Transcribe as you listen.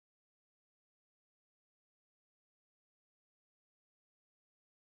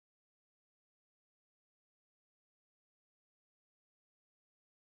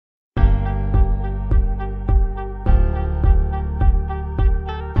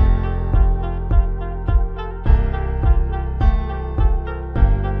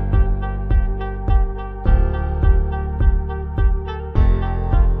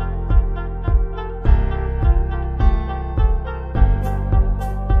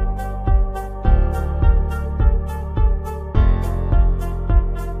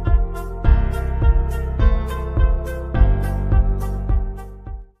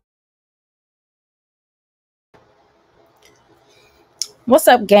What's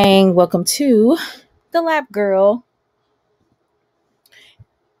up, gang? Welcome to the Lab Girl,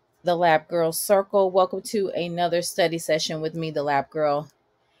 the Lab Girl Circle. Welcome to another study session with me, the Lab Girl.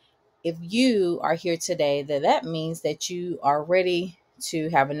 If you are here today, then that means that you are ready to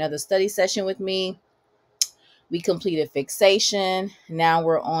have another study session with me. We completed fixation. Now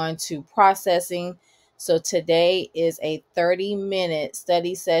we're on to processing. So today is a 30-minute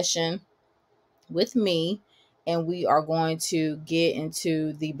study session with me, and we are going to get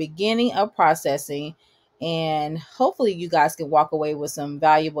into the beginning of processing, and hopefully you guys can walk away with some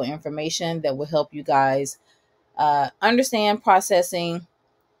valuable information that will help you guys understand processing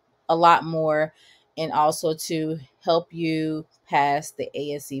a lot more, and also to help you pass the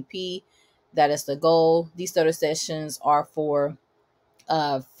ASCP. That is the goal. These study sessions are for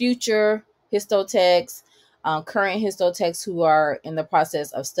future histotechs, current histotechs who are in the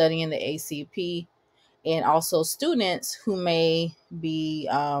process of studying the ACP, and also students who may be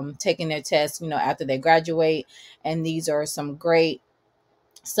taking their tests, after they graduate. And these are some great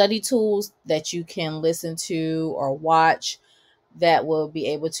study tools that you can listen to or watch that will be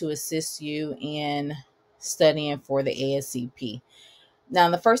able to assist you in studying for the ASCP. Now,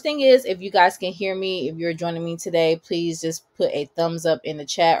 the first thing is, if you guys can hear me, if you're joining me today, please just put a thumbs up in the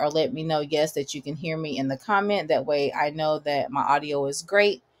chat or let me know, yes, that you can hear me in the comment. That way I know that my audio is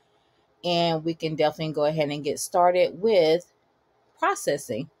great, and we can definitely go ahead and get started with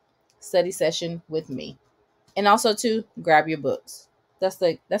processing study session with me. And also to grab your books. That's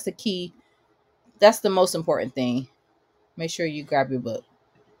the key. That's the most important thing. Make sure you grab your book.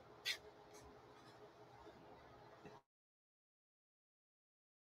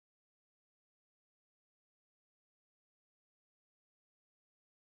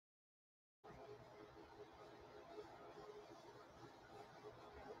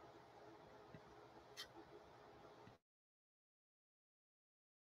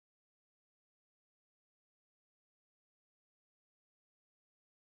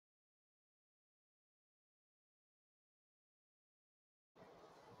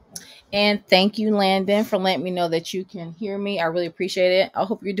 And thank you, Landon, for letting me know that you can hear me. I really appreciate it. I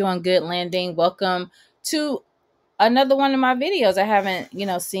hope you're doing good, Landon. Welcome to another one of my videos. I haven't,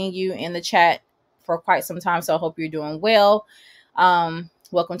 seen you in the chat for quite some time, so I hope you're doing well.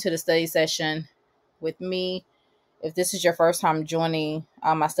 Welcome to the study session with me. If this is your first time joining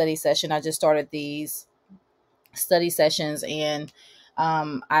my study session, I just started these study sessions, and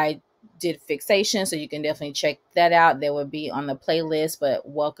I did fixation, so you can definitely check that out. They will be on the playlist. But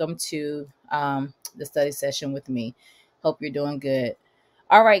welcome to the study session with me. Hope you're doing good.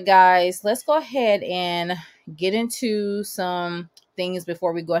 All right, guys, let's go ahead and get into some things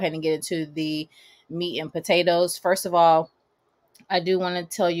before we go ahead and get into the meat and potatoes. First of all, I do want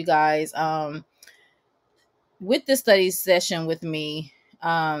to tell you guys, with the study session with me,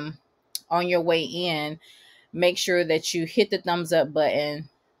 on your way in, make sure that you hit the thumbs up button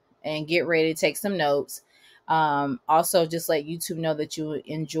and get ready to take some notes. Also, just let YouTube know that you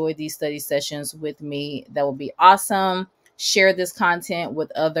enjoy these study sessions with me. That will be awesome. Share this content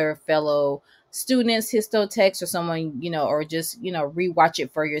with other fellow students, histotechs, or someone, or just, rewatch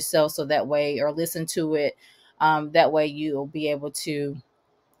it for yourself, so that way, or listen to it. That way you'll be able to,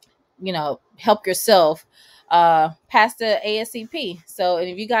 help yourself pass the ASCP. So, and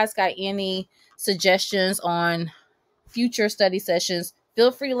if you guys got any suggestions on future study sessions, feel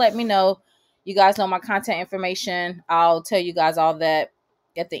free to let me know. You guys know my contact information. I'll tell you guys all that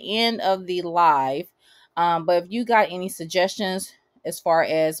at the end of the live. But if you got any suggestions as far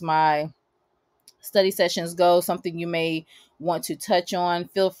as my study sessions go, something you may want to touch on,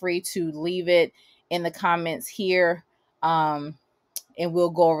 feel free to leave it in the comments here. And we'll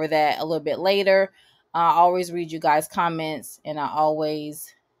go over that a little bit later. I always read you guys' comments, and I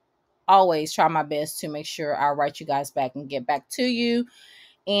always try my best to make sure I write you guys back and get back to you.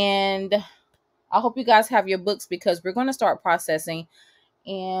 And I hope you guys have your books, because we're going to start processing.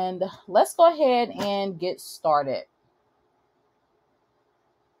 And let's go ahead and get started.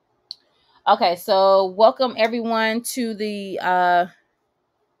 Okay, so welcome everyone to the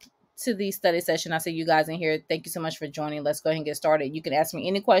study session. I see you guys in here. Thank you so much for joining. Let's go ahead and get started. You can ask me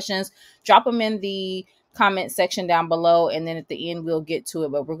any questions, drop them in the comment section down below, and then at the end we'll get to it.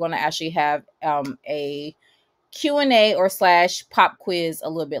 But we're going to actually have a Q&A or / pop quiz a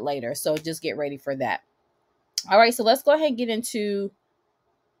little bit later, so just get ready for that. All right, so let's go ahead and get into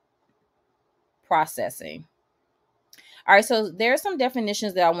processing. All right, so there are some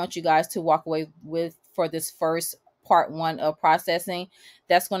definitions that I want you guys to walk away with for this first part 1 of processing.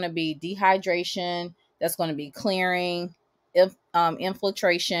 That's going to be dehydration, that's going to be clearing,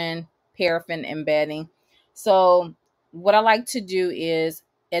 infiltration, paraffin embedding. So what I like to do is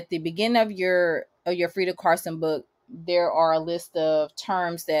at the beginning of your Frida Carson book, there are a list of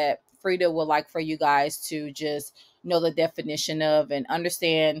terms that Frida would like for you guys to just know the definition of and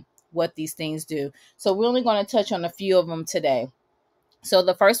understand what these things do. So we're only going to touch on a few of them today. So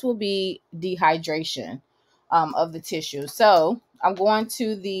the first will be dehydration of the tissue. So I'm going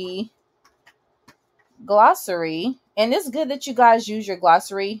to the glossary, and it's good that you guys use your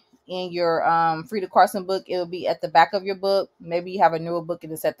glossary in your Frida Carson book. It will be at the back of your book. Maybe you have a newer book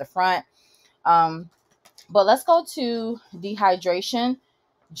and it's at the front. But let's go to dehydration,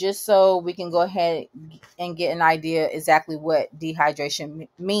 just so we can go ahead and get an idea exactly what dehydration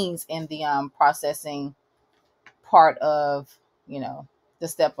means in the processing part of, the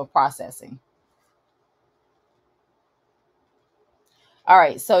step of processing. All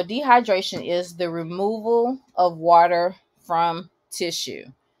right, so dehydration is the removal of water from tissue.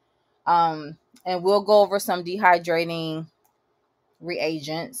 And we'll go over some dehydrating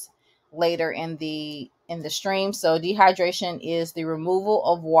reagents later in the stream. So dehydration is the removal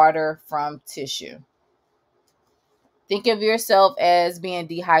of water from tissue. Think of yourself as being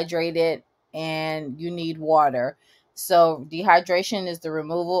dehydrated and you need water. So dehydration is the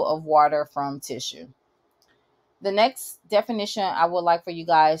removal of water from tissue. The next definition I would like for you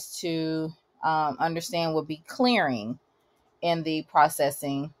guys to understand would be clearing in the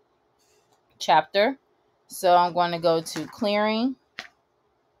processing chapter. So I'm going to go to clearing.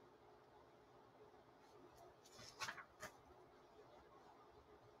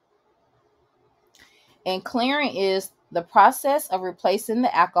 And clearing is the process of replacing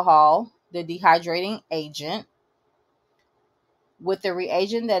the alcohol, the dehydrating agent, with the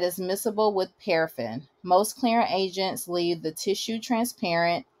reagent that is miscible with paraffin. Most clearing agents leave the tissue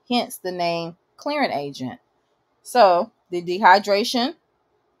transparent, hence the name clearing agent. So the dehydration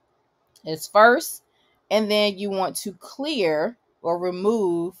is first, and then you want to clear or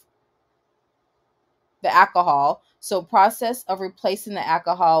remove the alcohol. So process of replacing the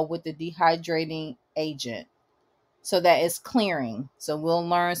alcohol with the dehydrating agent. So that is clearing. So we'll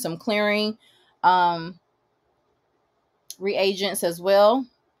learn some clearing reagents as well.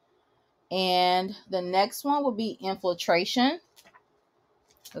 And the next one will be infiltration.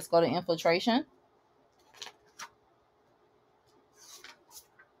 Let's go to infiltration.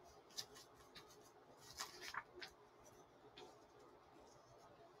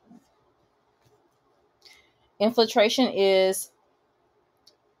 Infiltration is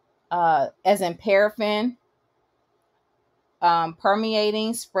as in paraffin,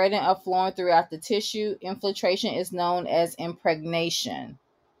 permeating, spreading, or flowing throughout the tissue. Infiltration is known as impregnation.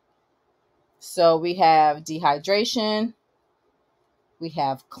 So we have dehydration, we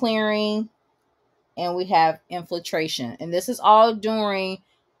have clearing, and we have infiltration. And this is all during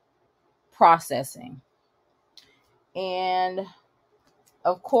processing. And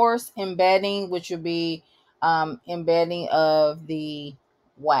of course, embedding, which would be embedding of the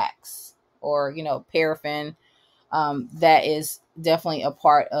wax or, paraffin. That is definitely a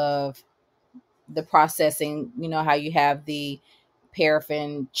part of the processing. You know how you have the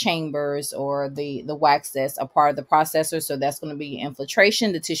paraffin chambers or the wax that's a part of the processor. So that's going to be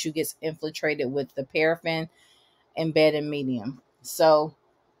infiltration. The tissue gets infiltrated with the paraffin embedded medium. So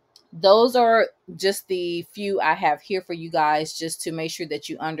those are just the few I have here for you guys, just to make sure that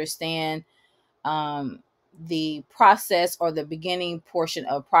you understand the process or the beginning portion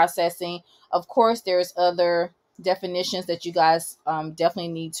of processing. Of course, there's other definitions that you guys definitely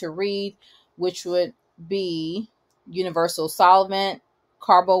need to read, which would be universal solvent,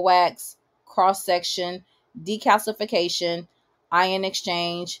 carbowax, cross section, decalcification, ion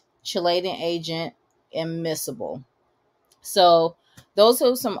exchange, chelating agent, and miscible. So those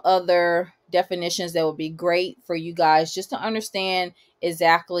are some other definitions that would be great for you guys just to understand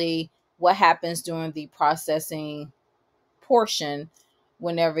exactly what happens during the processing portion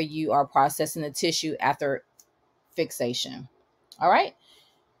whenever you are processing the tissue after fixation. All right.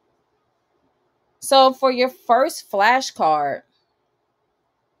 So for your first flashcard,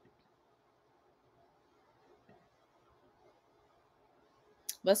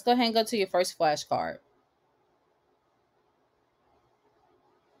 let's go ahead and go to your first flashcard.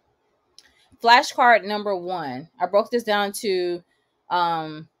 Flashcard number 1. I broke this down to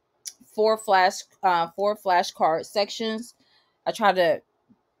um, four flashcard sections. I try to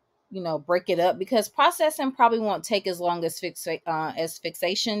break it up because processing probably won't take as long as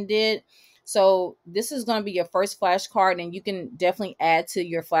fixation did. So this is going to be your first flashcard, and you can definitely add to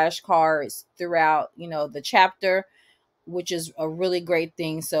your flashcards throughout the chapter, which is a really great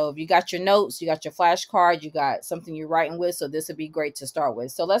thing. So if you got your notes, you got your flashcard, you got something you're writing with, so this would be great to start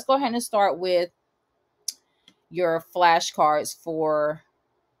with. So let's go ahead and start with your flashcards for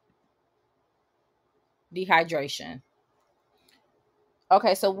dehydration.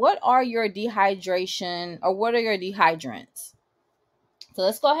 Okay, so what are your dehydration, or what are your dehydrants? So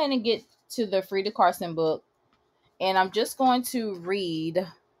let's go ahead and get to the Frida Carson book. And I'm just going to read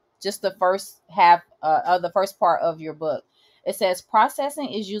just the first half of the first part of your book. It says processing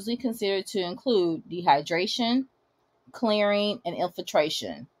is usually considered to include dehydration, clearing, and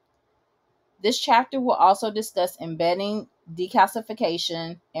infiltration. This chapter will also discuss embedding,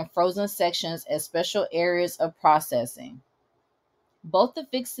 decalcification, and frozen sections as special areas of processing. Both the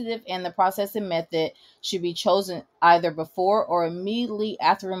fixative and the processing method should be chosen either before or immediately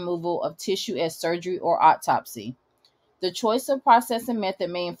after removal of tissue as surgery or autopsy. The choice of processing method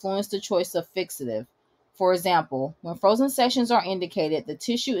may influence the choice of fixative. For example, when frozen sections are indicated, the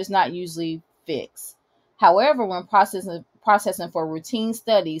tissue is not usually fixed. However, when processing for routine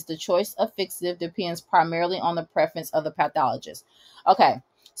studies, the choice of fixative depends primarily on the preference of the pathologist. Okay,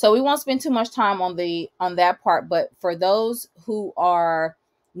 so we won't spend too much time on that part, but for those who are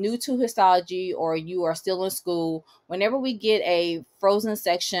new to histology or you are still in school, whenever we get a frozen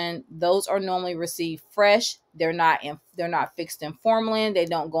section, those are normally received fresh. They're not fixed in formalin. They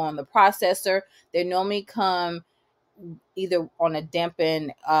don't go on the processor. They normally come either on a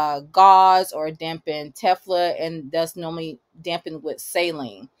dampened gauze or a dampened Tefla, and that's normally dampened with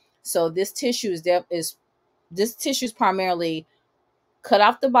saline. So this tissue is primarily cut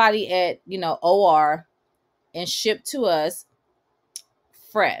off the body at OR and shipped to us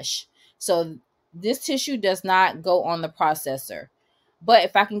fresh. So this tissue does not go on the processor. But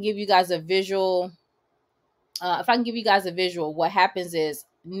if I can give you guys a visual, what happens is,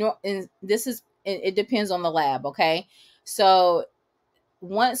 and it depends on the lab, okay? So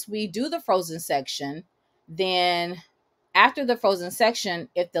once we do the frozen section, then after the frozen section,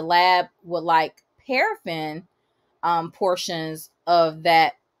 if the lab would like paraffin portions of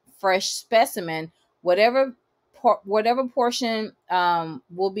that fresh specimen, whatever portion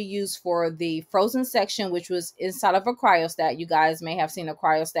will be used for the frozen section, which was inside of a cryostat. You guys may have seen a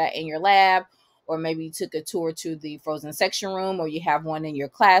cryostat in your lab, or maybe you took a tour to the frozen section room, or you have one in your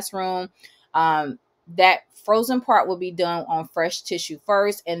classroom. That frozen part will be done on fresh tissue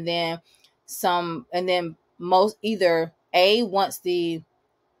first, and then most either once the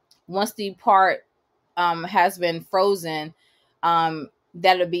part has been frozen,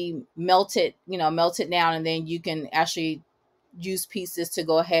 that'll be melted down, and then you can actually use pieces to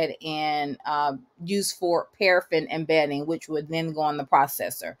go ahead and use for paraffin embedding, which would then go on the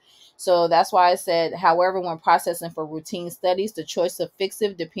processor. So that's why I said, however, when processing for routine studies, the choice of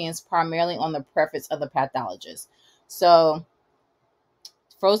fixative depends primarily on the preference of the pathologist. So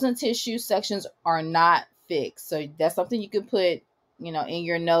frozen tissue sections are not fixed. So that's something you can put, in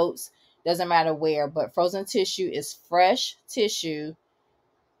your notes. Doesn't matter where, but frozen tissue is fresh tissue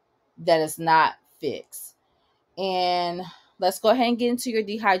that is not fixed. And let's go ahead and get into your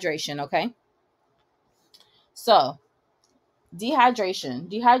dehydration, okay? So, dehydration.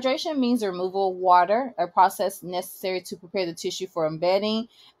 Dehydration means the removal of water, a process necessary to prepare the tissue for embedding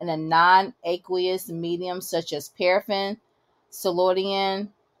in a non-aqueous medium such as paraffin, collodion,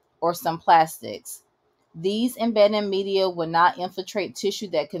 or some plastics. These embedding media will not infiltrate tissue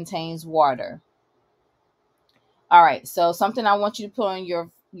that contains water. All right, so something I want you to put on your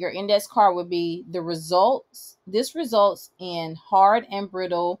index card would be the results. This results in hard and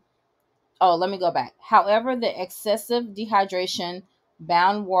brittle. Oh, let me go back. However, the excessive dehydration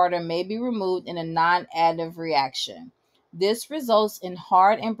bound water may be removed in a non-additive reaction. This results in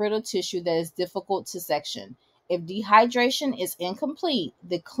hard and brittle tissue that is difficult to section. If dehydration is incomplete,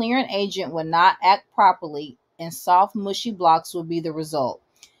 the clearing agent will not act properly, and soft, mushy blocks will be the result.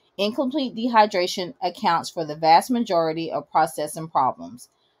 Incomplete dehydration accounts for the vast majority of processing problems.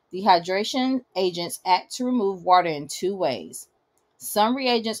 Dehydration agents act to remove water in two ways. Some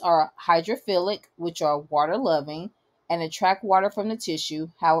reagents are hydrophilic, which are water-loving, and attract water from the tissue,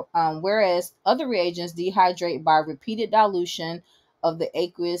 whereas other reagents dehydrate by repeated dilution of the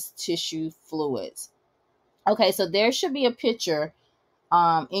aqueous tissue fluids. Okay, so there should be a picture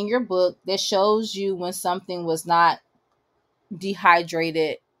in your book that shows you when something was not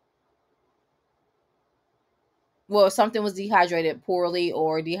dehydrated. Well, something was dehydrated poorly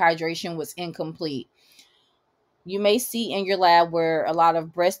or dehydration was incomplete. You may see in your lab where a lot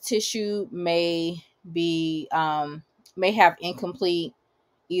of breast tissue may have incomplete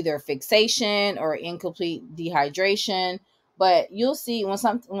either fixation or incomplete dehydration. But you'll see when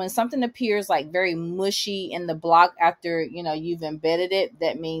something appears like very mushy in the block after you've embedded it,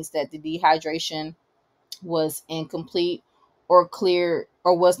 that means that the dehydration was incomplete or clear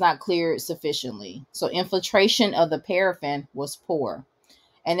or was not cleared sufficiently. So infiltration of the paraffin was poor.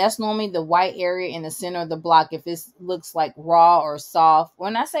 And that's normally the white area in the center of the block if it looks like raw or soft.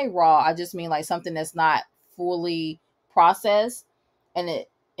 When I say raw, I just mean like something that's not fully processed, and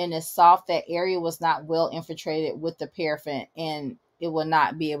it's soft. That area was not well infiltrated with the paraffin, and it will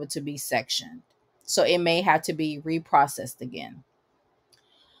not be able to be sectioned. So it may have to be reprocessed again.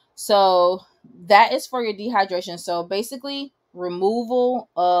 So that is for your dehydration. So basically, removal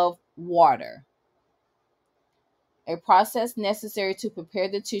of water, a process necessary to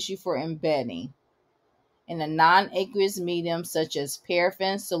prepare the tissue for embedding in a non-aqueous medium such as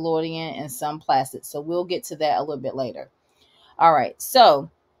paraffin, collodion, and some plastics. So we'll get to that a little bit later. All right,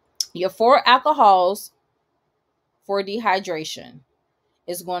 so your 4 alcohols for dehydration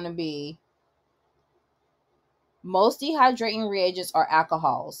is going to be: most dehydrating reagents are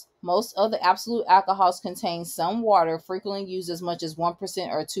alcohols. Most of the absolute alcohols contain some water, frequently used as much as 1%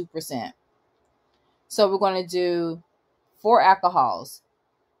 or 2%. So we're going to do 4 alcohols.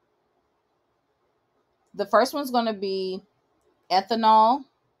 The first one's going to be ethanol,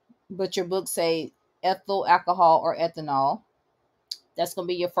 but your books say ethyl alcohol or ethanol. That's going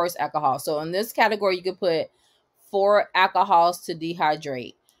to be your first alcohol. So in this category, you could put 4 alcohols to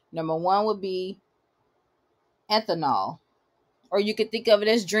dehydrate. Number 1 would be ethanol, or you could think of it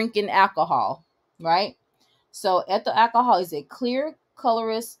as drinking alcohol, right? So ethyl alcohol is a clear,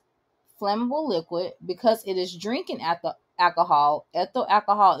 colorless, flammable liquid. Because it is drinking alcohol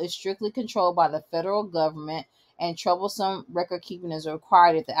is strictly controlled by the federal government, and troublesome record keeping is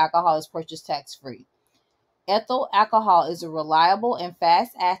required if the alcohol is purchased tax-free. Ethyl alcohol is a reliable and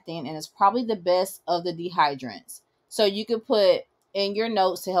fast acting, and is probably the best of the dehydrants. So you could put in your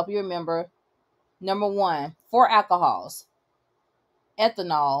notes to help you remember: number 1, 4 alcohols,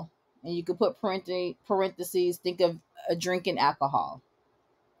 ethanol, and you could put parentheses, think of a drinking alcohol.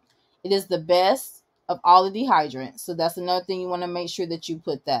 It is the best of all the dehydrants. So that's another thing you want to make sure that you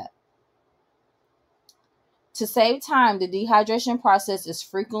put that. To save time, the dehydration process is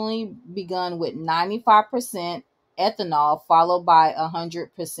frequently begun with 95% ethanol, followed by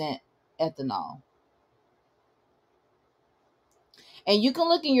 100% ethanol. And you can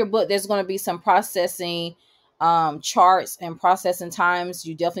look in your book. There's going to be some processing charts and processing times.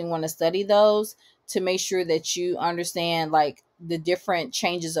 You definitely want to study those to make sure that you understand like the different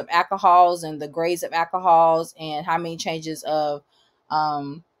changes of alcohols and the grades of alcohols, and how many changes of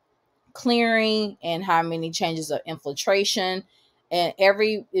clearing and how many changes of infiltration. And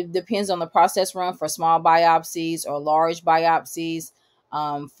it depends on the process run for small biopsies or large biopsies,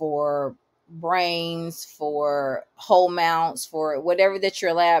 for brains, for whole mounts, for whatever that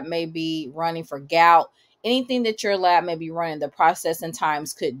your lab may be running, for gout, anything that your lab may be running, the processing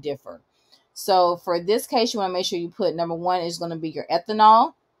times could differ. So for this case, you want to make sure you put number 1 is going to be your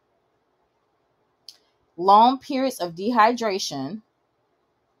ethanol. Long periods of dehydration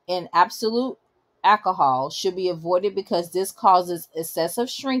in absolute alcohol should be avoided because this causes excessive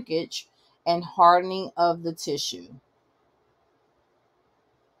shrinkage and hardening of the tissue.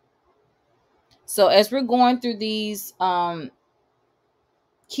 So as we're going through these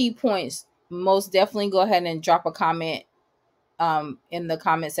key points, most definitely go ahead and drop a comment in the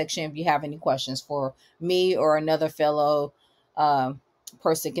comment section if you have any questions for me, or another fellow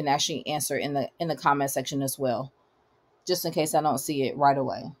person can actually answer in the comment section as well, just in case I don't see it right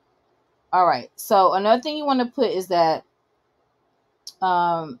away. All right. So another thing you want to put is that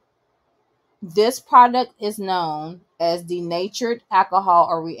this product is known as denatured alcohol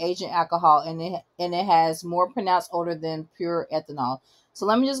or reagent alcohol, and it has more pronounced odor than pure ethanol. So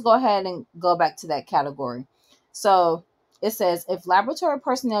let me just go ahead and go back to that category. So it says, if laboratory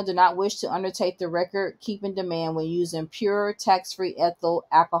personnel do not wish to undertake the record keeping demand when using pure tax-free ethyl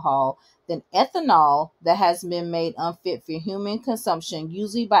alcohol, then ethanol that has been made unfit for human consumption,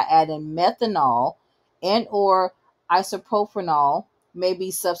 usually by adding methanol and or isopropanol, may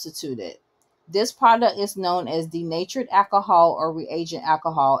be substituted. This product is known as denatured alcohol or reagent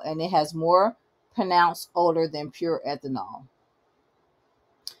alcohol, and it has more pronounced odor than pure ethanol.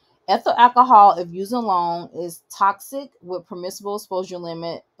 Ethyl alcohol, if used alone, is toxic with permissible exposure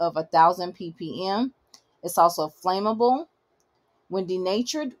limit of 1,000 ppm. It's also flammable. When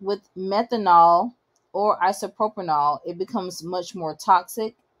denatured with methanol or isopropanol, it becomes much more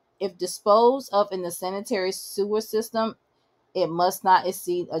toxic. If disposed of in the sanitary sewer system, it must not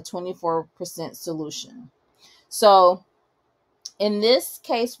exceed a 24% solution. So in this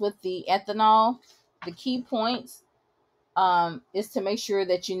case with the ethanol, the key points is to make sure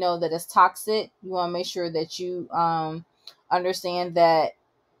that you know that it's toxic. You want to make sure that you understand that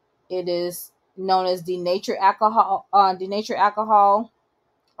it is known as denatured alcohol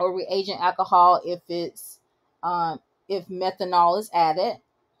or reagent alcohol if methanol is added.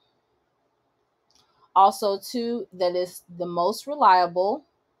 Also, too, that is the most reliable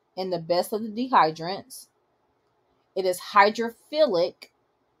and the best of the dehydrants. It is hydrophilic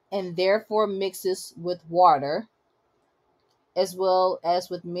and therefore mixes with water, as well as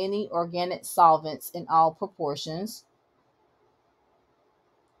with many organic solvents in all proportions.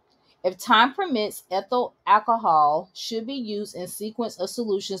 If time permits, ethyl alcohol should be used in sequence of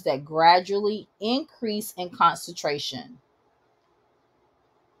solutions that gradually increase in concentration.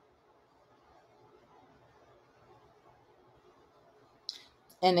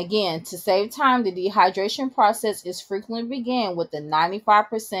 And again, to save time, the dehydration process is frequently began with the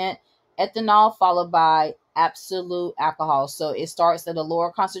 95% ethanol followed by absolute alcohol. So it starts at a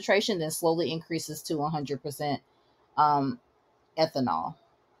lower concentration, then slowly increases to 100% ethanol.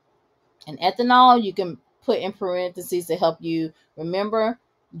 And ethanol you can put in parentheses to help you remember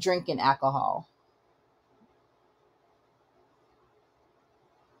drinking alcohol.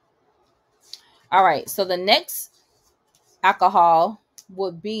 All right, so the next alcohol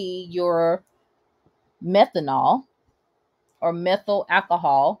would be your methanol or methyl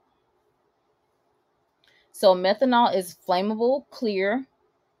alcohol. So methanol is flammable, clear,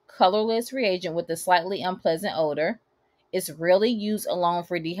 colorless reagent with a slightly unpleasant odor. It's rarely used alone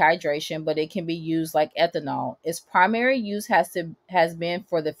for dehydration, but it can be used like ethanol. Its primary use has been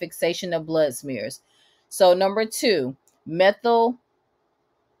for the fixation of blood smears. So number 2, methyl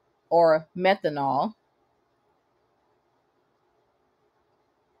or methanol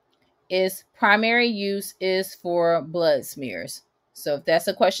its primary use is for blood smears. So if that's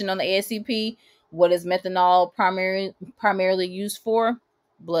a question on the ASCP, what is methanol primarily used for?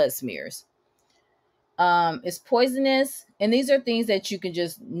 Blood smears. It's poisonous, and these are things that you can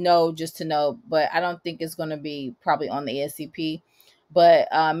just know just to know, but I don't think it's going to be probably on the ASCP. But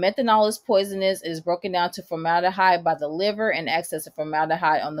methanol is poisonous. It is broken down to formaldehyde by the liver and excess of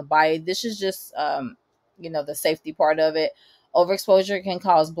formaldehyde on the body. This is just the safety part of it. Overexposure can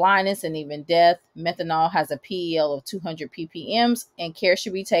cause blindness and even death. Methanol has a PEL of 200 ppm, and care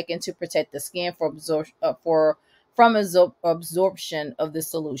should be taken to protect the skin from absorption of the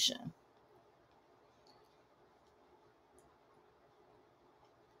solution.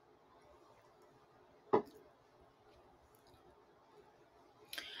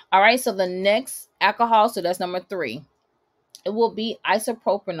 All right, so the next alcohol, so that's number 3, it will be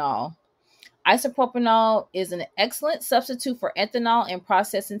isopropanol. Isopropanol is an excellent substitute for ethanol in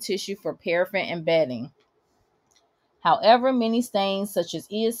processing tissue for paraffin and bedding. However, many stains such as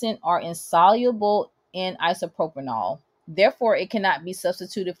eosin are insoluble in isopropanol. Therefore, it cannot be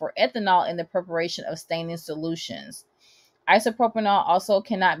substituted for ethanol in the preparation of staining solutions. Isopropanol also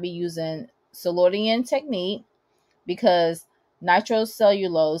cannot be used in Solotian technique because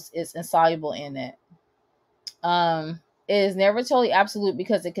nitrocellulose is insoluble in it. It is never totally absolute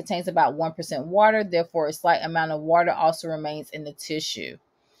because it contains about 1% water. Therefore, a slight amount of water also remains in the tissue.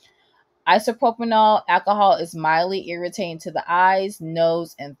 Isopropanol alcohol is mildly irritating to the eyes,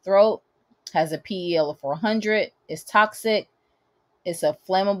 nose, and throat. Has a PEL of 400. Is toxic. It's a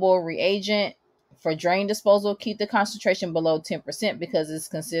flammable reagent. For drain disposal, keep the concentration below 10% because it's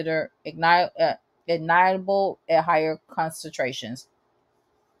considered ignitable at higher concentrations.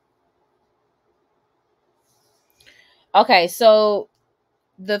 Okay, so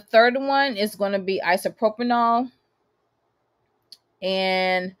the third one is going to be isopropanol.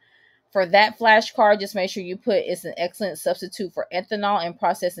 And for that flashcard, just make sure you put it's an excellent substitute for ethanol in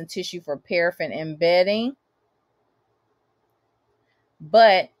processing tissue for paraffin embedding.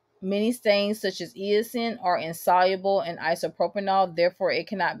 But many stains such as eosin are insoluble in isopropanol. Therefore, it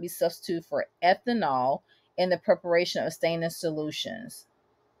cannot be substituted for ethanol in the preparation of staining solutions.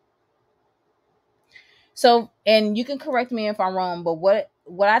 So, and you can correct me if I'm wrong, but what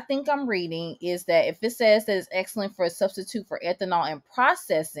I think I'm reading is that if it says that it's excellent for a substitute for ethanol in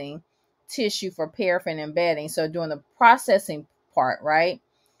processing tissue for paraffin embedding, so doing the processing part, right?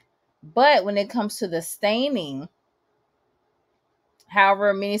 But when it comes to the staining,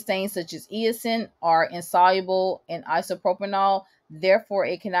 however, many stains such as eosin are insoluble in isopropanol, therefore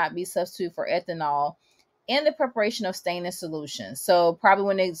it cannot be substituted for ethanol in the preparation of staining solutions. So probably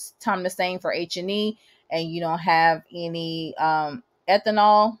when it's time to stain for H&E and you don't have any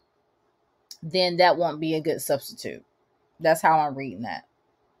ethanol, then that won't be a good substitute. That's how I'm reading that.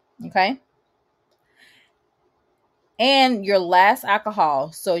 Okay. And your last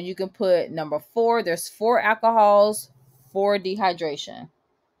alcohol. So you can put number 4. There's 4 alcohols for dehydration.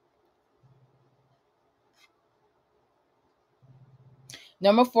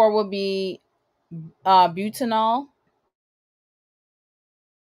 Number 4 would be butanol.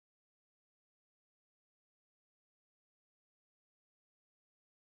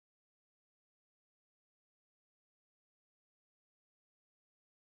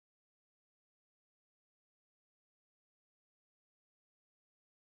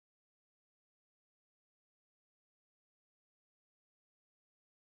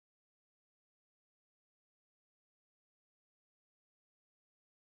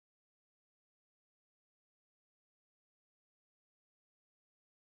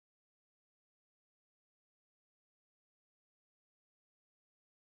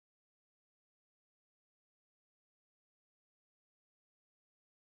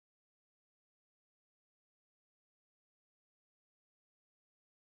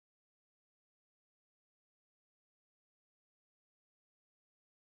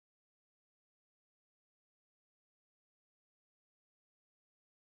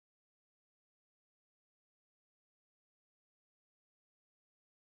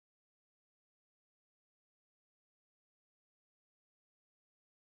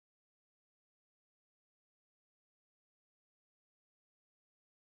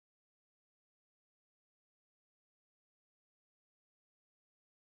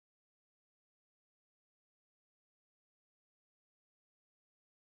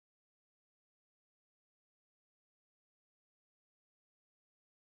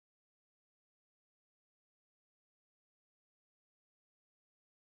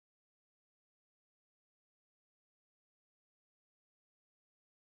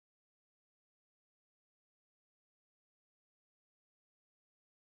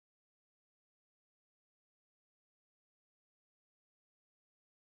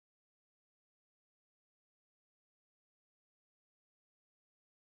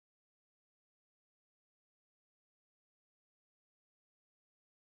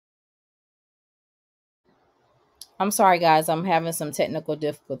 I'm sorry, guys. I'm having some technical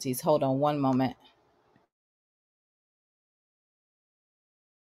difficulties. Hold on one moment.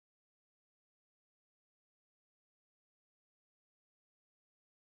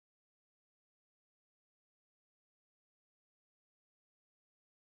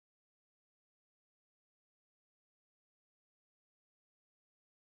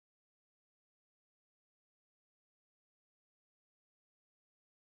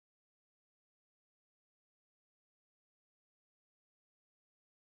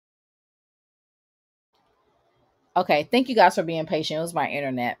 Okay, thank you guys for being patient. It was my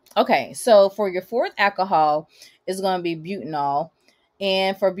internet. Okay, so for your fourth alcohol is going to be butanol.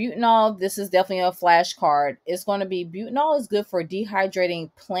 And for butanol, this is definitely a flashcard. It's going to be butanol is good for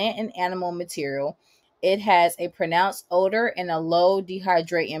dehydrating plant and animal material. It has a pronounced odor and a low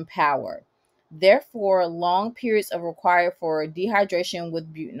dehydrating power. Therefore, long periods are required for dehydration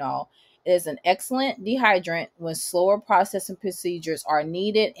with butanol. It is an excellent dehydrant when slower processing procedures are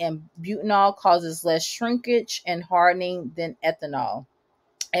needed, and butanol causes less shrinkage and hardening than ethanol.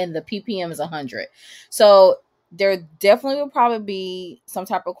 And the ppm is 100. So there definitely will probably be some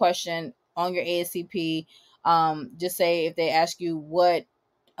type of question on your ASCP. Just say if they ask you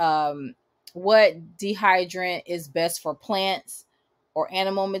um, what dehydrant is best for plants or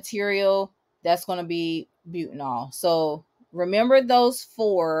animal material, that's going to be butanol. So remember those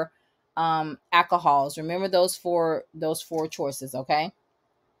four alcohols. Remember those four choices. Okay.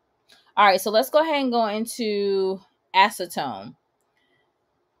 All right. So let's go ahead and go into acetone.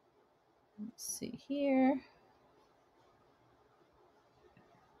 Let's see here.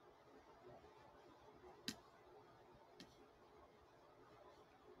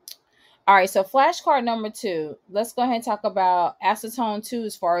 All right, so flashcard number two. Let's go ahead and talk about acetone two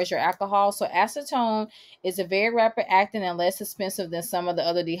as far as your alcohol. So acetone is a very rapid acting and less expensive than some of the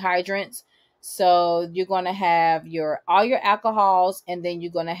other dehydrants. So you're going to have your all your alcohols, and then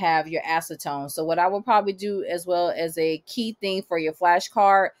you're going to have your acetone. So what I will probably do as well as a key thing for your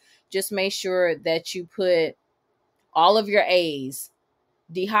flashcard, just make sure that you put all of your A's,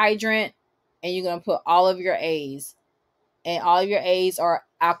 dehydrant, and you're going to put all of your A's, and all of your A's are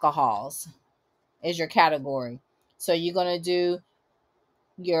alcohols is your category. So you're going to do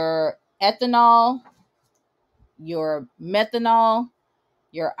your ethanol, your methanol,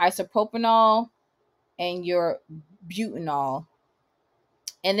 your isopropanol, and your butanol.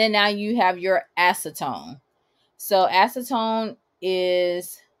 And then now you have your acetone. So acetone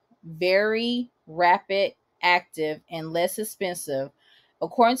is very rapid, active, and less expensive.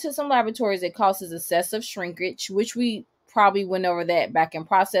 According to some laboratories, it causes excessive shrinkage, which we probably went over that back in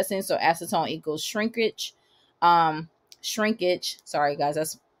processing. So acetone equals shrinkage. Shrinkage. Sorry,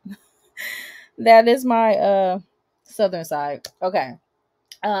 guys. That is my southern side. Okay.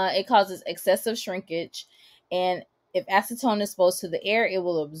 It causes excessive shrinkage, and if acetone is exposed to the air, it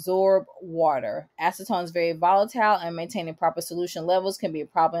will absorb water. Acetone is very volatile, and maintaining proper solution levels can be a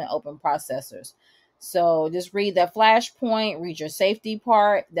problem in open processors. So just read the flash point, read your safety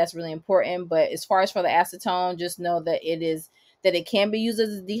part. That's really important. But as far as for the acetone, just know that it can be used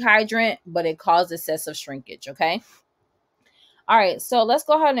as a dehydrant, but it causes excessive shrinkage. Okay. All right. So let's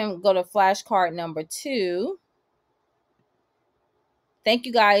go ahead and go to flashcard number 2. Thank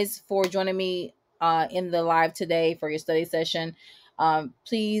you guys for joining me in the live today for your study session.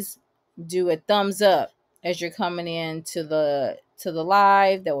 Please do a thumbs up as you're coming in to the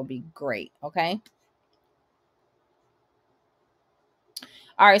live. That would be great. Okay.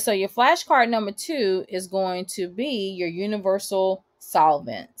 All right. So your flashcard number 2 is going to be your universal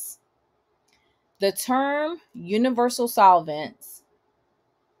solvents. The term universal solvents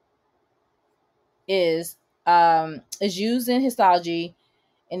is used in histology,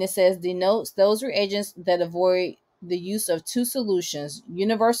 and it says denotes those reagents that avoid the use of two solutions.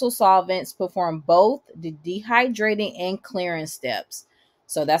 Universal solvents perform both the dehydrating and clearing steps.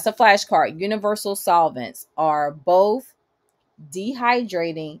 So that's a flashcard. Universal solvents are both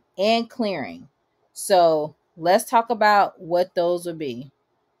dehydrating and clearing. So let's talk about what those would be.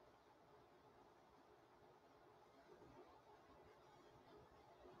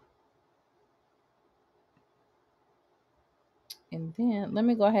 And then let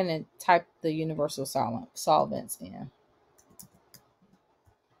me go ahead and type the universal solvents in.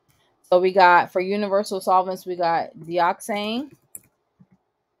 So we got, for universal solvents, we got dioxane.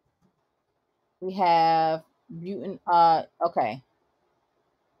 We have okay.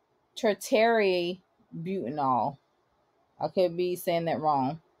 Tertiary butanol. I could be saying that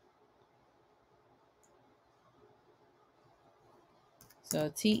wrong. So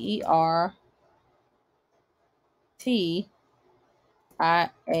TERTIARY,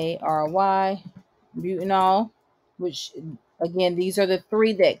 butanol, which again, these are the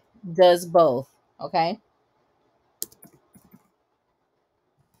 3 that does both. Okay.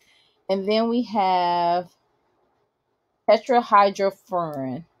 And then we have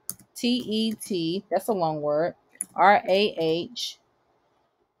tetrahydrofuran. TET, that's a long word.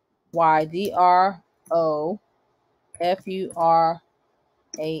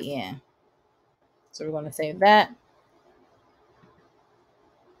 RAHYDROFURAN. So we're going to save that.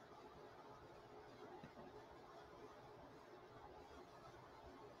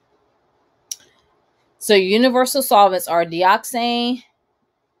 So universal solvents are dioxane.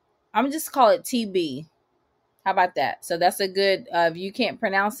 I'm just call it TB. How about that? So that's a good, if you can't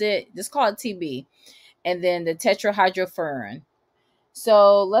pronounce it, just call it TB. And then the tetrahydrofuran.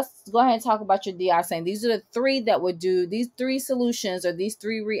 So let's go ahead and talk about your dioxane. These are the 3 that would do, these 3 solutions or these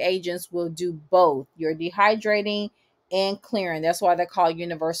 3 reagents will do both your dehydrating and clearing. That's why they're called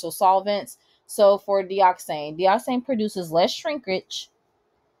universal solvents. So for dioxane produces less shrinkage.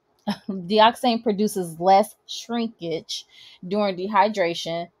 Dioxane produces less shrinkage during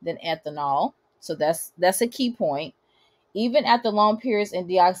dehydration than ethanol. So that's a key point. Even after long periods in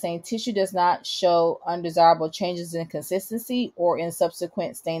dioxane, tissue does not show undesirable changes in consistency or in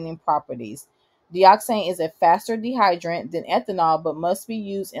subsequent staining properties. Dioxane is a faster dehydrant than ethanol, but must be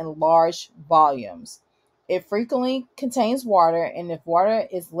used in large volumes. It frequently contains water, and if water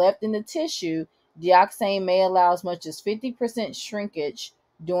is left in the tissue, dioxane may allow as much as 50% shrinkage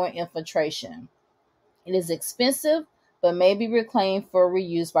during infiltration. It is expensive, but may be reclaimed for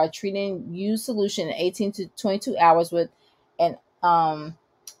reuse by treating used solution in 18 to 22 hours with an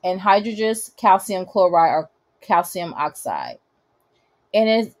anhydrous calcium chloride or calcium oxide. And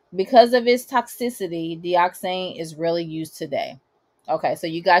it's because of its toxicity, dioxane is rarely used today. Okay, so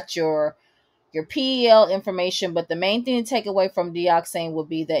you got your PEL information, but the main thing to take away from dioxane would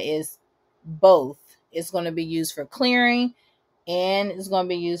be that is both. It's going to be used for clearing and it's going to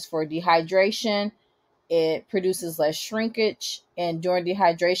be used for dehydration. It produces less shrinkage and during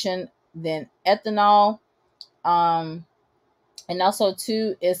dehydration than ethanol. And also,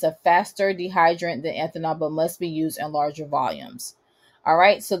 too, it's a faster dehydrant than ethanol, but must be used in larger volumes. All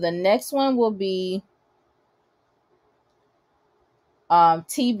right, so the next one will be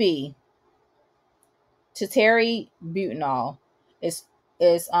TB, tertiary butanol. Is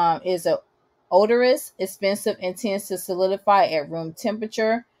a odorous, expensive, and tends to solidify at room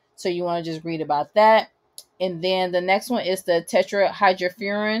temperature. So you want to just read about that. And then the next one is the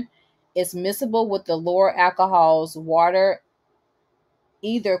tetrahydrofuran. It's miscible with the lower alcohols, water,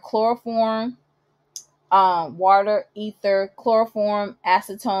 either chloroform, water, ether, chloroform,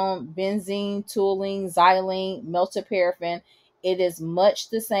 acetone, benzene, toluene, xylene, melted paraffin, It is much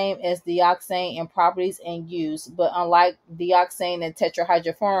the same as dioxane in properties and use, but unlike dioxane and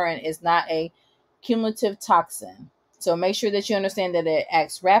tetrahydrofuran, is not a cumulative toxin. So make sure that you understand that it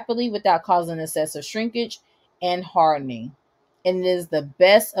acts rapidly without causing excessive shrinkage and hardening. And it is the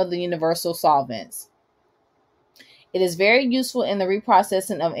best of the universal solvents. It is very useful in the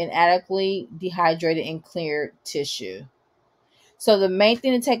reprocessing of inadequately dehydrated and cleared tissue. So the main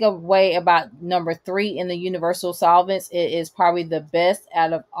thing to take away about number 3 in the universal solvents, it is probably the best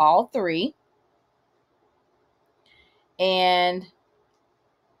out of all 3. And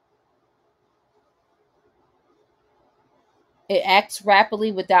it acts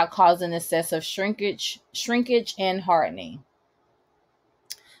rapidly without causing excessive shrinkage and hardening.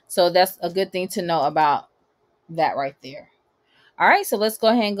 So that's a good thing to know about that right there. All right, so let's go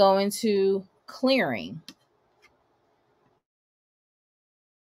ahead and go into clearing.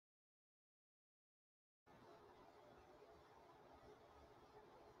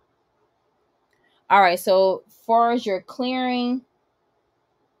 All right, so far as your clearing,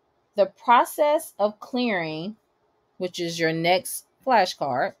 the process of clearing, which is your next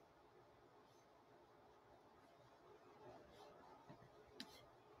flashcard.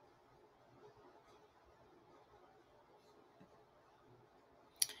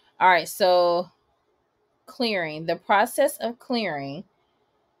 All right, so clearing. The process of clearing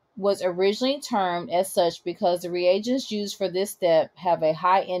was originally termed as such because the reagents used for this step have a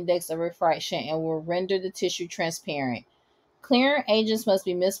high index of refraction and will render the tissue transparent. Clearing agents must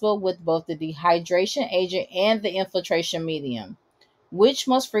be miscible with both the dehydration agent and the infiltration medium, which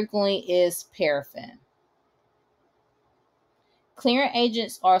most frequently is paraffin. Clearing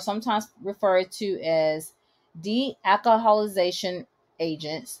agents are sometimes referred to as dealcoholization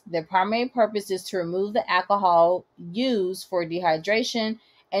agents. Their primary purpose is to remove the alcohol used for dehydration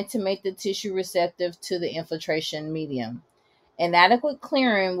and to make the tissue receptive to the infiltration medium. Inadequate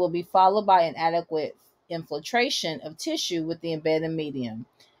clearing will be followed by inadequate infiltration of tissue with the embedded medium.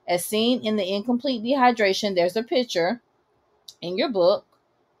 As seen in the incomplete dehydration, there's a picture in your book,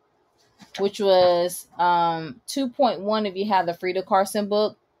 which was 2.1 if you have the Frida Carson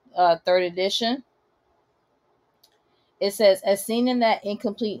book, third edition. It says, as seen in that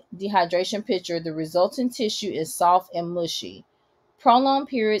incomplete dehydration picture, the resulting tissue is soft and mushy. Prolonged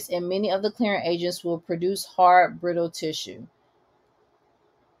periods in many of the clearing agents will produce hard, brittle tissue.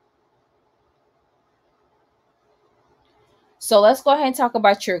 So let's go ahead and talk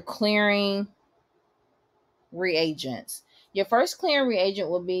about your clearing reagents. Your first clearing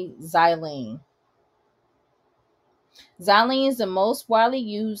reagent will be xylene. Xylene is the most widely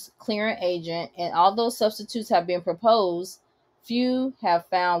used clearing agent, and although substitutes have been proposed, few have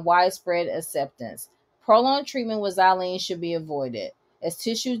found widespread acceptance. Prolonged treatment with xylene should be avoided, as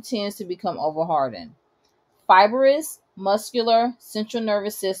tissue tends to become overhardened. Fibrous, muscular, central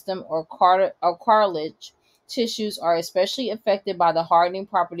nervous system, or cartilage tissues are especially affected by the hardening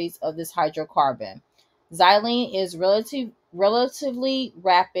properties of this hydrocarbon. Xylene is relatively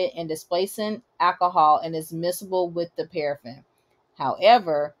rapid in displacing alcohol and is miscible with the paraffin.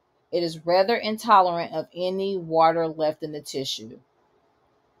 However, it is rather intolerant of any water left in the tissue.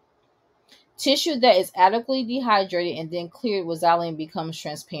 Tissue that is adequately dehydrated and then cleared with xylene becomes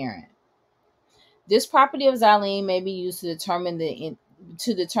transparent. This property of xylene may be used to determine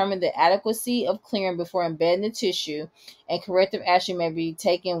the adequacy of clearing before embedding the tissue, and corrective action may be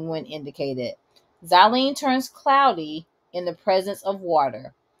taken when indicated. Xylene turns cloudy in the presence of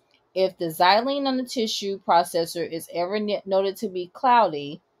water. If the xylene on the tissue processor is ever noted to be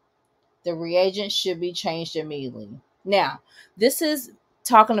cloudy, the reagent should be changed immediately. Now, this is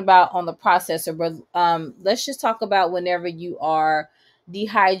talking about on the processor, but let's just talk about whenever you are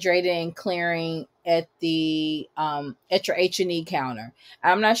dehydrating and clearing at the at your H&E counter.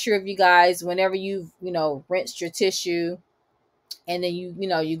 I'm not sure if you guys, whenever you've rinsed your tissue and then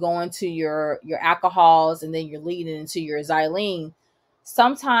you go into your alcohols and then you're leading into your xylene,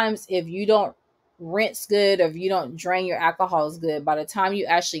 sometimes if you don't rinse good or if you don't drain your alcohols good, by the time you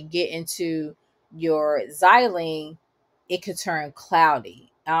actually get into your xylene, it could turn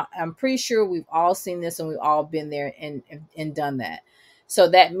cloudy. I'm pretty sure we've all seen this and we've all been there and done that. So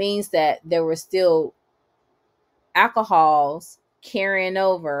that means that there were still alcohols carrying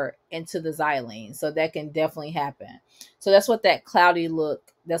over into the xylene. So that can definitely happen. So that's what that cloudy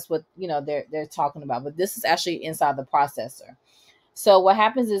look, that's what they're talking about. But this is actually inside the processor. So what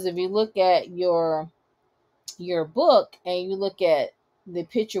happens is if you look at your book and you look at the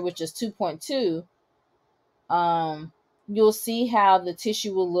picture, which is 2.2, you'll see how the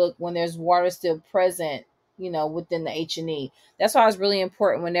tissue will look when there's water still present, within the H&E. That's why it's really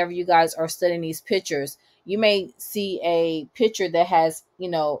important whenever you guys are studying these pictures, you may see a picture that has,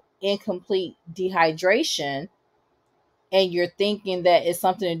 incomplete dehydration, and you're thinking that it's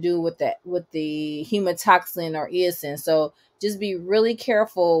something to do with that, with the hematoxin or eosin. So just be really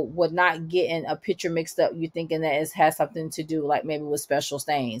careful with not getting a picture mixed up. You thinking that it has something to do, like maybe with special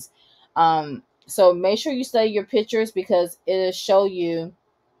stains. So make sure you study your pictures, because it'll show you,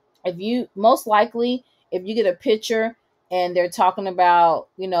 if you, most likely, if you get a picture and they're talking about,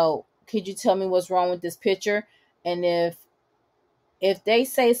 could you tell me what's wrong with this picture? And if they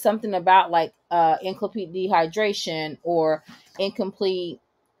say something about like incomplete dehydration, or incomplete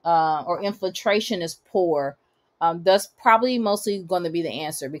or infiltration is poor, that's probably mostly going to be the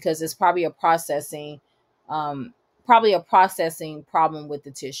answer, because it's probably a processing problem with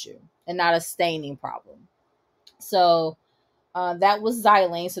the tissue, and not a staining problem. So that was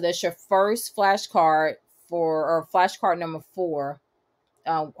xylene. So that's your first flashcard or flashcard number 4,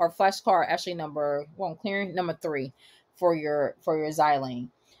 or flashcard actually number, well, clearing number 3 for your xylene.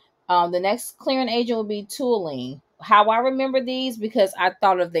 The next clearing agent will be toluene. How I remember these, because I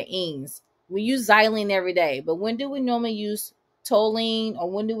thought of the enes. We use xylene every day, but when do we normally use toluene, or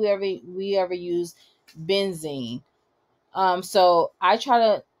when do we ever use benzene? So I try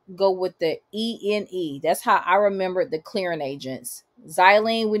to go with the ENE. That's how I remember the clearing agents.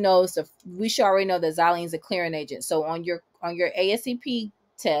 Xylene, we should already know that xylene is a clearing agent. So on your ASCP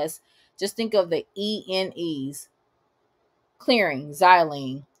test, just think of the ENEs: clearing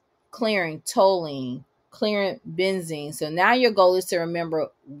xylene, clearing toluene, clearing benzene. So now your goal is to remember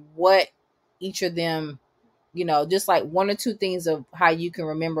what each of them, just like one or two things of how you can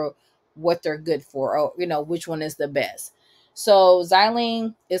remember what they're good for, or which one is the best. So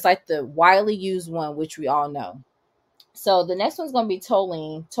xylene is like the widely used one, which we all know. So the next one's going to be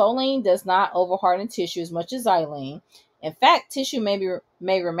toluene. Toluene does not overharden tissue as much as xylene. In fact, tissue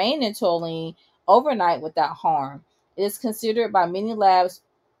may remain in toluene overnight without harm. It is considered by many labs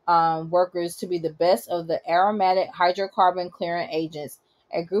workers to be the best of the aromatic hydrocarbon clearing agents,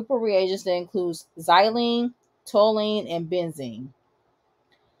 a group of reagents that includes xylene, toluene, and benzene.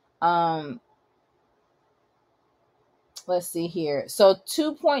 Let's see here. So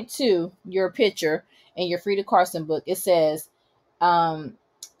 2.2, your picture in your Frida Carson book, it says,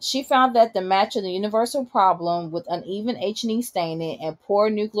 she found that the match of the universal problem with uneven H&E staining and poor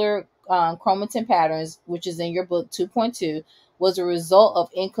nuclear chromatin patterns, which is in your book 2.2, was a result of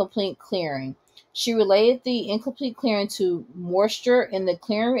incomplete clearing. She related the incomplete clearing to moisture in the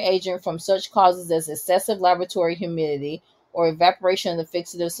clearing reagent from such causes as excessive laboratory humidity or evaporation of the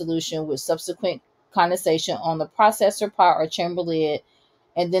fixative solution with subsequent condensation on the processor pot or chamber lid,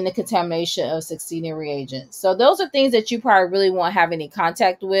 and then the contamination of succeeding reagents. So those are things that you probably really won't have any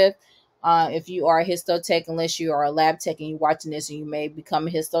contact with if you are a histotech, unless you are a lab tech and you're watching this and you may become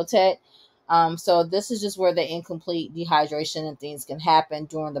a histotech. So this is just where the incomplete dehydration and things can happen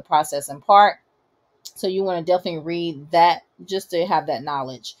during the processing part. So you want to definitely read that just to have that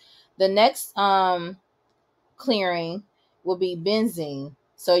knowledge. The next clearing will be benzene.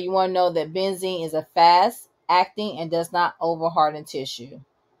 So you want to know that benzene is a fast acting and does not overharden tissue.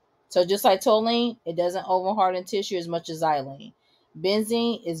 So just like toluene, it doesn't overharden tissue as much as xylene.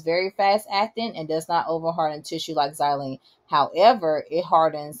 Benzene is very fast acting and does not overharden tissue like xylene. However, it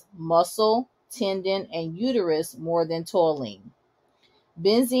hardens muscle, tendon, and uterus more than toluene.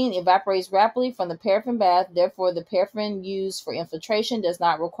 Benzene evaporates rapidly from the paraffin bath. Therefore, the paraffin used for infiltration does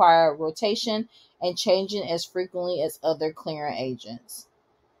not require rotation and changing as frequently as other clearing agents.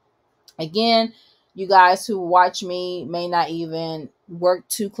 Again, you guys who watch me may not even work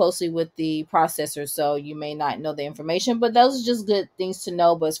too closely with the processor, so you may not know the information, but those are just good things to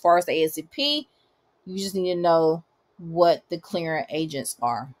know. But as far as the ASCP, you just need to know what the clearing agents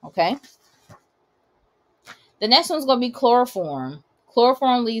are, okay? The next one's going to be chloroform.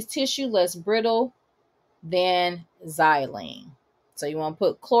 Chloroform leaves tissue less brittle than xylene. So you want to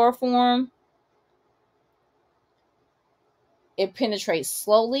put chloroform. It penetrates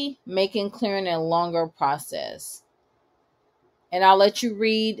slowly, making clearing a longer process. And I'll let you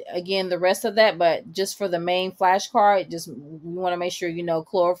read again the rest of that, but just for the main flashcard, just you want to make sure you know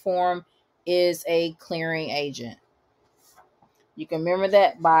chloroform is a clearing agent. You can remember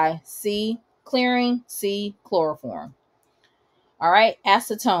that by C, clearing, C, chloroform. All right,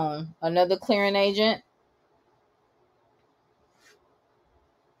 acetone, another clearing agent.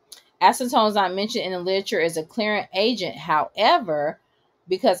 Acetone is not mentioned in the literature as a clearing agent. However,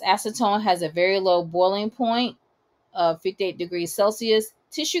 because acetone has a very low boiling point of 58 degrees Celsius,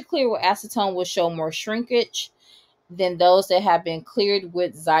 tissue cleared with acetone will show more shrinkage than those that have been cleared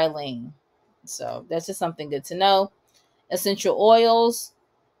with xylene. So that's just something good to know. Essential oils.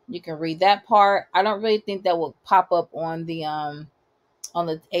 You can read that part. I don't really think that will pop up on the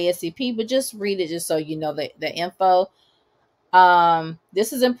ASCP, but just read it just so you know the info.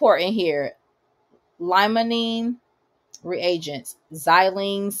 This is important here. Limonene reagents,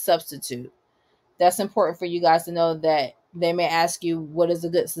 xylene substitute. That's important for you guys to know, that they may ask you what is a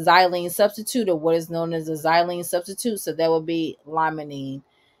good xylene substitute or what is known as a xylene substitute. So that would be limonene.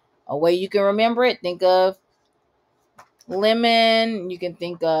 A way you can remember it, think of lemon. You can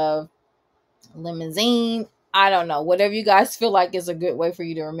think of limousine. I don't know. Whatever you guys feel like is a good way for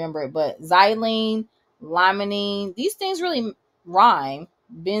you to remember it. But xylene, limonene, these things really rhyme.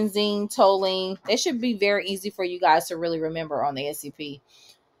 Benzene, toluene. They should be very easy for you guys to really remember on the SCP.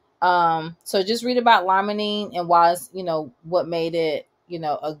 So just read about limonene and why it's, what made it,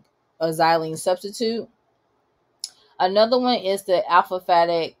 a xylene substitute. Another one is the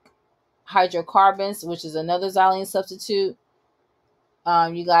alpha-fattic hydrocarbons, which is another xylene substitute.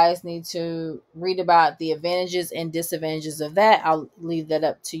 You guys need to read about the advantages and disadvantages of that. I'll leave that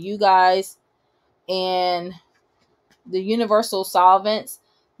up to you guys. And the universal solvents.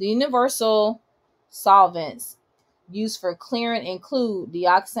 The universal solvents used for clearing include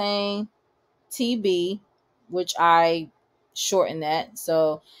dioxane, TB, which I shorten that.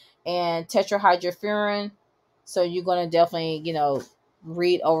 So, and tetrahydrofuran. So you're going to definitely,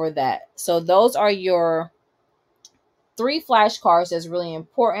 read over that. So those are your 3 flashcards that's really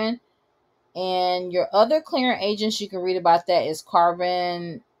important. And your other clearing agents, you can read about that, is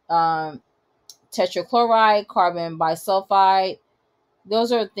carbon tetrachloride, carbon bisulfide.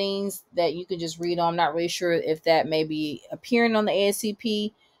 Those are things that you can just read on. I'm not really sure if that may be appearing on the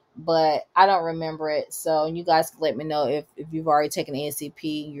ASCP, but I don't remember it. So you guys can let me know if you've already taken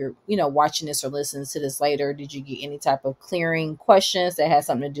ASCP, you're, watching this or listening to this later. Did you get any type of clearing questions that has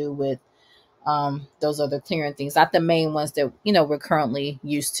something to do with those other clearing things, not the main ones that, we're currently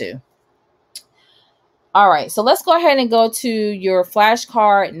used to. All right, so let's go ahead and go to your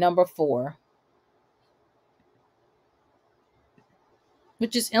flashcard number 4,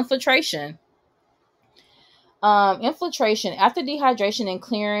 which is infiltration. Infiltration after dehydration and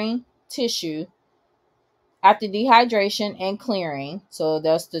clearing tissue. After dehydration and clearing, so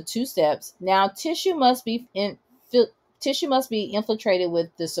that's the 2 steps. Now tissue must be infiltrated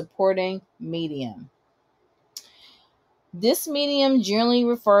with the supporting medium. This medium, generally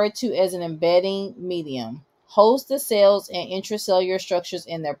referred to as an embedding medium, holds the cells and intracellular structures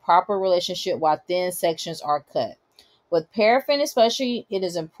in their proper relationship while thin sections are cut. With paraffin especially, it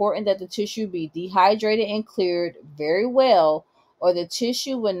is important that the tissue be dehydrated and cleared very well, or the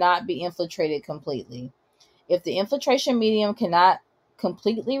tissue will not be infiltrated completely. If the infiltration medium cannot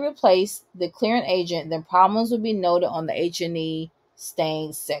completely replace the clearing agent, then problems will be noted on the H&E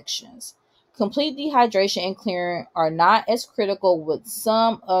stained sections. Complete dehydration and clearing are not as critical with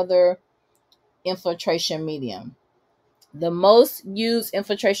some other infiltration medium. The most used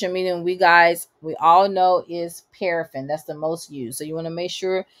infiltration medium we all know is paraffin. That's the most used. So you want to make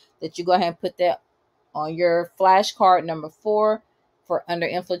sure that you go ahead and put that on your flashcard number 4 for under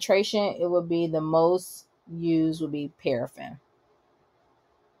infiltration. It would be the most used would be paraffin.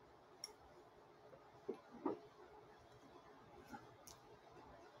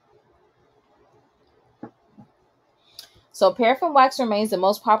 So paraffin wax remains the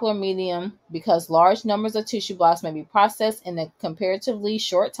most popular medium because large numbers of tissue blocks may be processed in a comparatively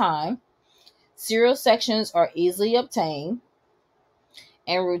short time. Serial sections are easily obtained,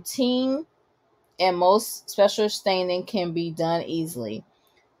 and routine and most special staining can be done easily.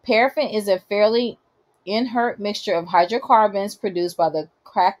 Paraffin is a fairly inert mixture of hydrocarbons produced by the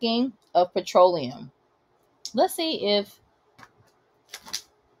cracking of petroleum. Let's see if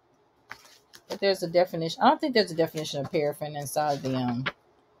there's a definition. I don't think there's a definition of paraffin inside the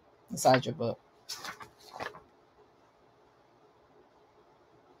inside your book.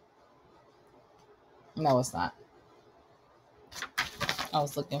 No, it's not. I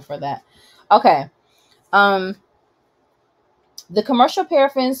was looking for that. Okay. The commercial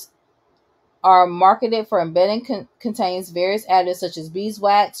paraffins are marketed for embedding, contains various additives such as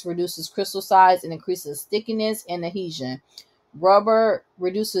beeswax, reduces crystal size and increases stickiness and adhesion. Rubber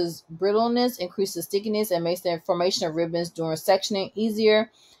reduces brittleness, increases stickiness, and makes the formation of ribbons during sectioning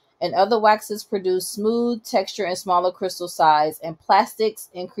easier. And other waxes produce smooth texture and smaller crystal size, and plastics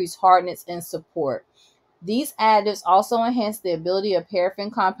increase hardness and support. These additives also enhance the ability of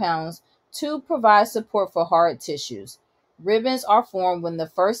paraffin compounds to provide support for hard tissues. Ribbons are formed when the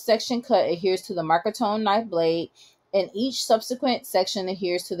first section cut adheres to the microtome knife blade, and each subsequent section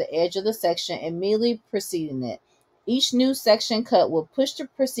adheres to the edge of the section immediately preceding it. Each new section cut will push the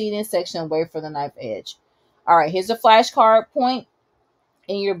preceding section away from the knife edge. All right, here's a flashcard point.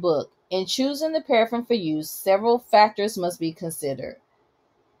 in your book. In choosing the paraffin for use, several factors must be considered.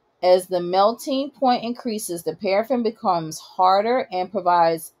 As the melting point increases, the paraffin becomes harder and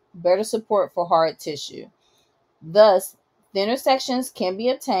provides better support for hard tissue. Thus, thinner sections can be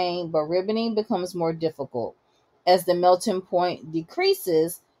obtained, but ribboning becomes more difficult. As the melting point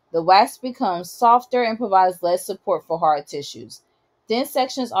decreases, the wax becomes softer and provides less support for hard tissues. Thin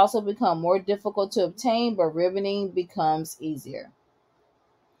sections also become more difficult to obtain, but ribboning becomes easier.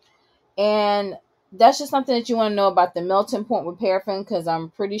 And that's just something that you want to know about the melting point with paraffin, because I'm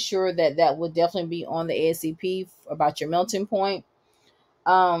pretty sure that that would definitely be on the ASCP about your melting point.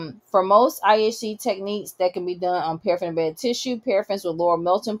 For most IHC techniques that can be done on paraffin embedded tissue, paraffins with lower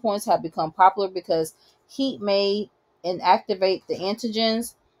melting points have become popular because heat may inactivate the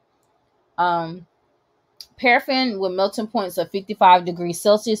antigens. Paraffin with melting points of 55 degrees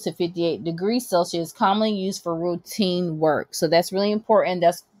Celsius to 58 degrees Celsius commonly used for routine work. So that's really important.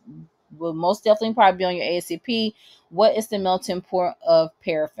 That's will most definitely probably be on your ASCP. What is the melting point of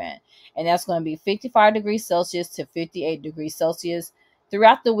paraffin? And that's going to be 55 degrees Celsius to 58 degrees Celsius.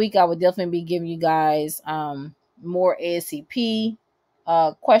 Throughout the week, I would definitely be giving you guys more ASCP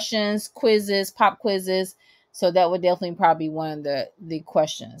questions, quizzes, pop quizzes. So that would definitely probably be one of the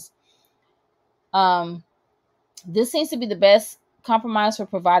questions. This seems to be the best compromise for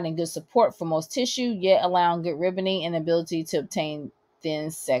providing good support for most tissue, yet allowing good ribboning and ability to obtain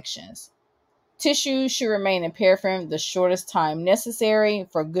thin sections. Tissue should remain in paraffin the shortest time necessary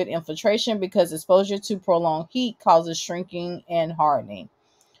for good infiltration because exposure to prolonged heat causes shrinking and hardening.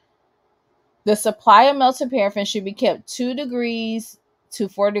 The supply of melted paraffin should be kept 2 degrees to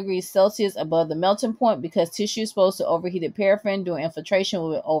 4 degrees Celsius above the melting point because tissue exposed to overheated paraffin during infiltration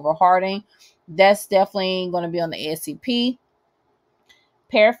will overhardening. That's definitely going to be on the ASCP.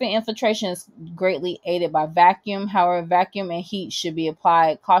 Paraffin infiltration is greatly aided by vacuum. However, vacuum and heat should be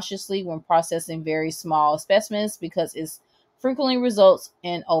applied cautiously when processing very small specimens because it frequently results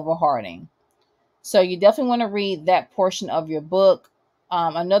in overhardening. So you definitely want to read that portion of your book.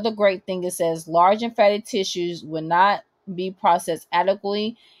 Another great thing, it says large and fatty tissues will not be processed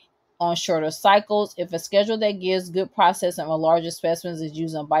adequately on shorter cycles. If a schedule that gives good processing on larger specimens is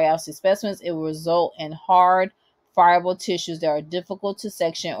used on biopsy specimens, it will result in hard, friable tissues that are difficult to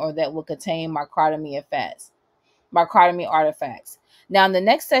section or that will contain microtomy artifacts. Now, in the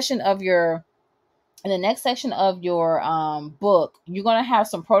next section of your book, you're going to have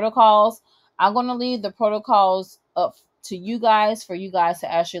some protocols. I'm going to leave the protocols up to you guys for you guys to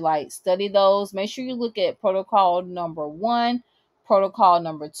actually like study those. Make sure you look at protocol number 1, protocol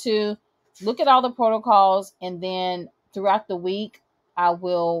number 2. Look at all the protocols, and then throughout the week, I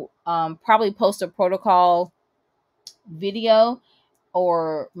will probably post a protocol video,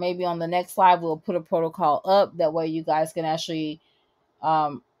 or maybe on the next slide, we'll put a protocol up. That way you guys can actually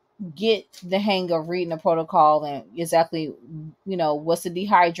get the hang of reading the protocol and exactly, what's the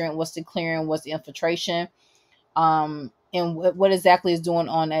dehydrant, what's the clearing, what's the infiltration, and what exactly is doing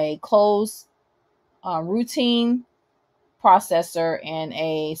on a closed routine processor and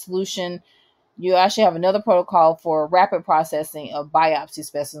a solution. You actually have another protocol for rapid processing of biopsy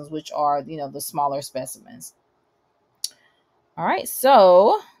specimens, which are, the smaller specimens. All right,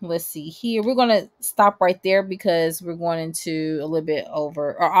 so let's see here. We're going to stop right there because we're going into a little bit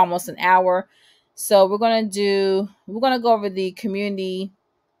over or almost an hour. So we're going to go over the community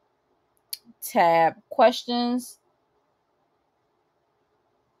tab questions.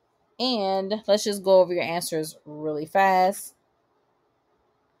 And let's just go over your answers really fast.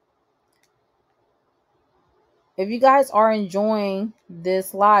 If you guys are enjoying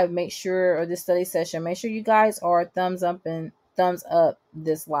this live, or this study session, make sure you guys are thumbs up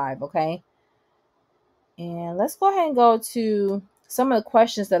this live, okay? And let's go ahead and go to some of the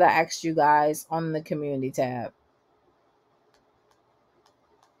questions that I asked you guys on the community tab.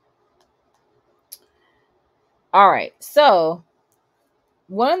 All right, so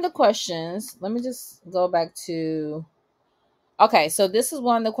one of the questions, let me just go back to, okay, so this is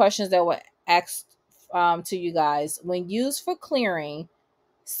one of the questions that were asked to you guys. When used for clearing,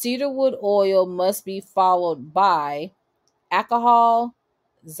 cedarwood oil must be followed by alcohol,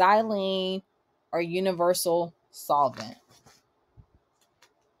 xylene, or universal solvent.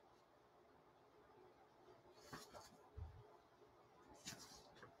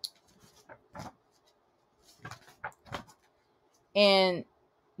 And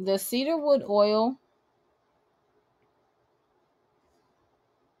the cedarwood oil,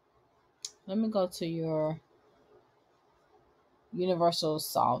 let me go to your universal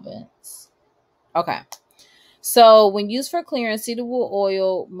solvents. Okay. So when used for clearing, cedarwood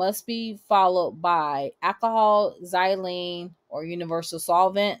oil must be followed by alcohol, xylene, or universal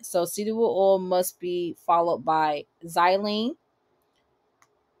solvent. So cedarwood oil must be followed by xylene.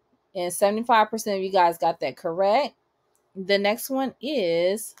 And 75% of you guys got that correct. The next one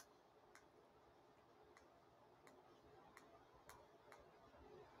is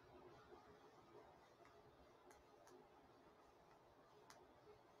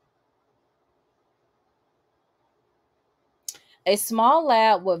a small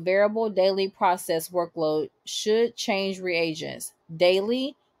lab with variable daily process workload should change reagents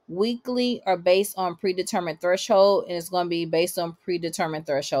daily, weekly, or based on predetermined threshold. And it's going to be based on predetermined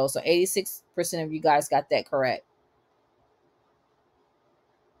threshold. So 86% of you guys got that correct.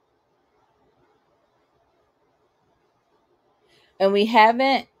 And we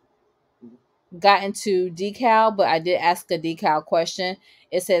haven't gotten to decal, but I did ask a decal question.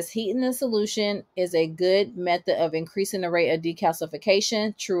 It says heating the solution is a good method of increasing the rate of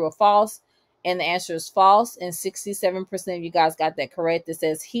decalcification, true or false? And the answer is false. And 67% of you guys got that correct. It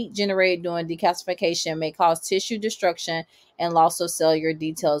says heat generated during decalcification may cause tissue destruction and loss of cellular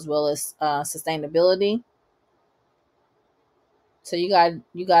detail as well as sustainability. So you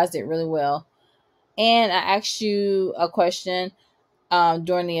guys did really well. And I asked you a question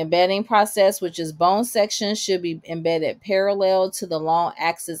during the embedding process, which is bone sections should be embedded parallel to the long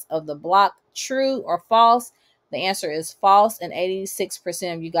axis of the block. True or false? The answer is false, and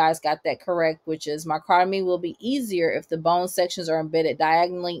 86% of you guys got that correct, which is microtomy will be easier if the bone sections are embedded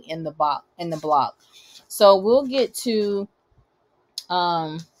diagonally in the block. So we'll get to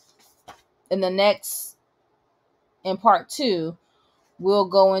in the next in part 2. We'll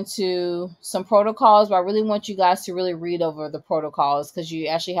go into some protocols, but I really want you guys to really read over the protocols because you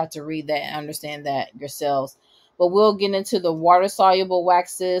actually have to read that and understand that yourselves. But we'll get into the water-soluble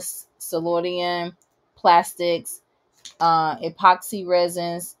waxes, collodion, plastics, epoxy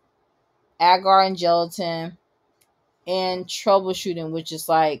resins, agar and gelatin, and troubleshooting, which is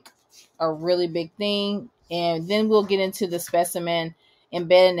like a really big thing. And then we'll get into the specimen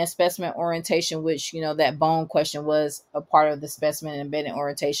embedding and specimen orientation, which, that bone question was a part of the specimen embedding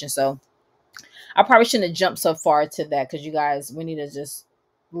orientation. So I probably shouldn't have jumped so far to that because you guys, we need to just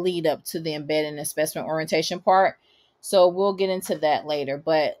lead up to the embedding and specimen orientation part. So we'll get into that later.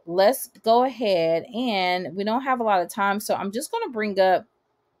 But let's go ahead, and we don't have a lot of time. So I'm just going to bring up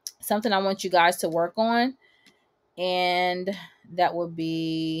something I want you guys to work on. And that would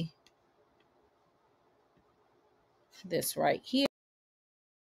be this right here.